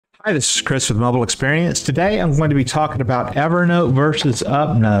Hi, this is Chris with Mobile Experience. Today I'm going to be talking about Evernote versus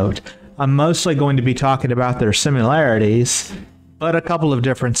UpNote. I'm mostly going to be talking about their similarities, but a couple of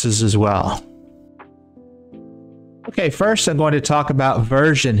differences as well. Okay, first I'm going to talk about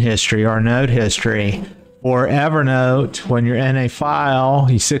version history or note history. For Evernote, when you're in a file,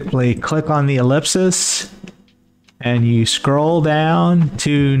 you simply click on the ellipsis and you scroll down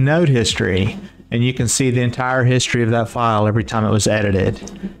to note history, and you can see the entire history of that file every time it was edited.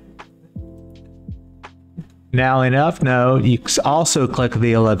 Now in UpNote, you also click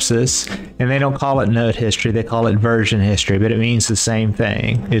the ellipsis, and they don't call it note history, they call it version history, but it means the same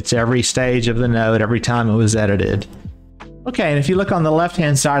thing. It's every stage of the note, every time it was edited. Okay, and if you look on the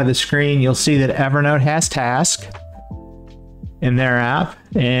left-hand side of the screen, you'll see that Evernote has tasks in their app,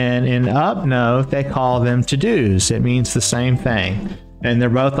 and in UpNote, they call them to-dos. It means the same thing, and they're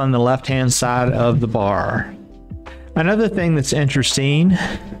both on the left-hand side of the bar. Another thing that's interesting,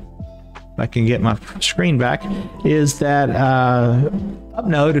 if I can get my screen back, is that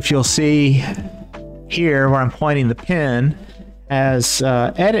UpNote, if you'll see here where I'm pointing the pen, has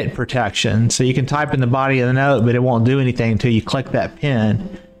edit protection. So you can type in the body of the note, but it won't do anything until you click that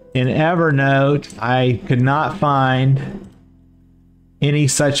pen. In Evernote, I could not find any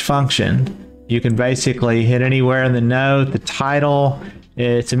such function. You can basically hit anywhere in the note, the title.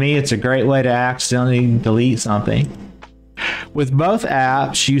 To me, it's a great way to accidentally delete something. With both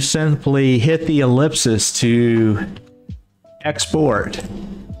apps, you simply hit the ellipsis to export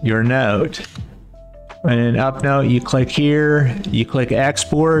your note. And in UpNote, you click here, you click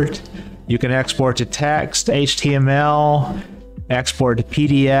export. You can export to text, HTML, export to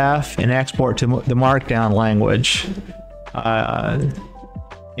PDF, and export to the Markdown language.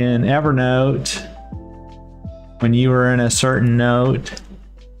 In Evernote, when you are in a certain note,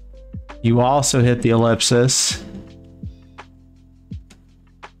 you also hit the ellipsis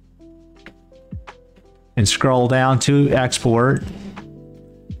and scroll down to export.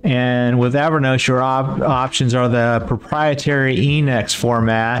 And with Evernote, your options are the proprietary Enix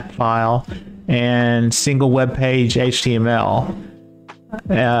format file and single web page HTML.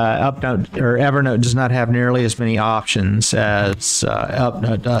 UpNote or Evernote does not have nearly as many options as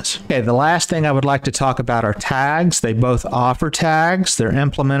UpNote does. Okay, the last thing I would like to talk about are tags. They both offer tags. They're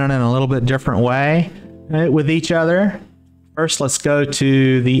implemented in a little bit different way with each other. First, let's go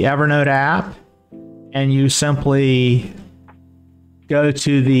to the Evernote app, and you simply go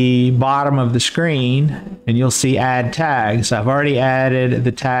to the bottom of the screen and you'll see add tags. I've already added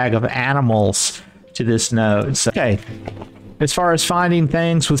the tag of animals to this note. So, okay, as far as finding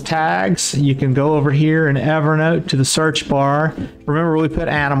things with tags, you can go over here in Evernote to the search bar. Remember, we put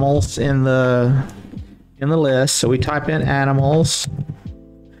animals in the list, so we type in animals,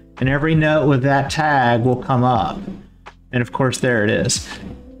 and every note with that tag will come up. And of course, there it is.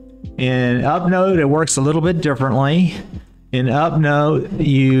 In UpNote, it works a little bit differently. In UpNote,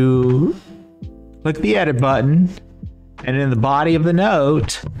 you click the edit button, and in the body of the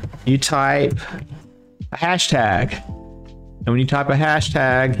note, you type a hashtag. And when you type a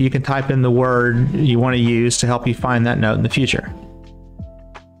hashtag, you can type in the word you want to use to help you find that note in the future.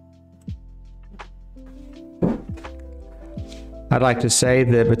 I'd like to say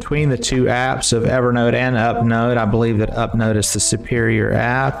that between the two apps of Evernote and UpNote, I believe that UpNote is the superior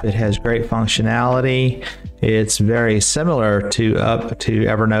app. It has great functionality. It's very similar to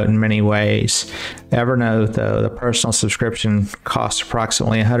Evernote in many ways. Evernote, though, the personal subscription costs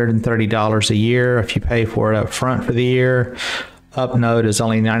approximately $130 a year if you pay for it up front for the year. UpNote is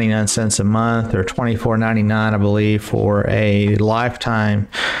only 99 cents a month, or $24.99, I believe, for a lifetime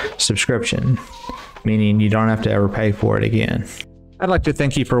subscription, meaning you don't have to ever pay for it again. I'd like to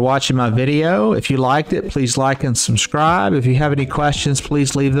thank you for watching my video. If you liked it, please like and subscribe. If you have any questions,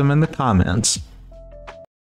 please leave them in the comments.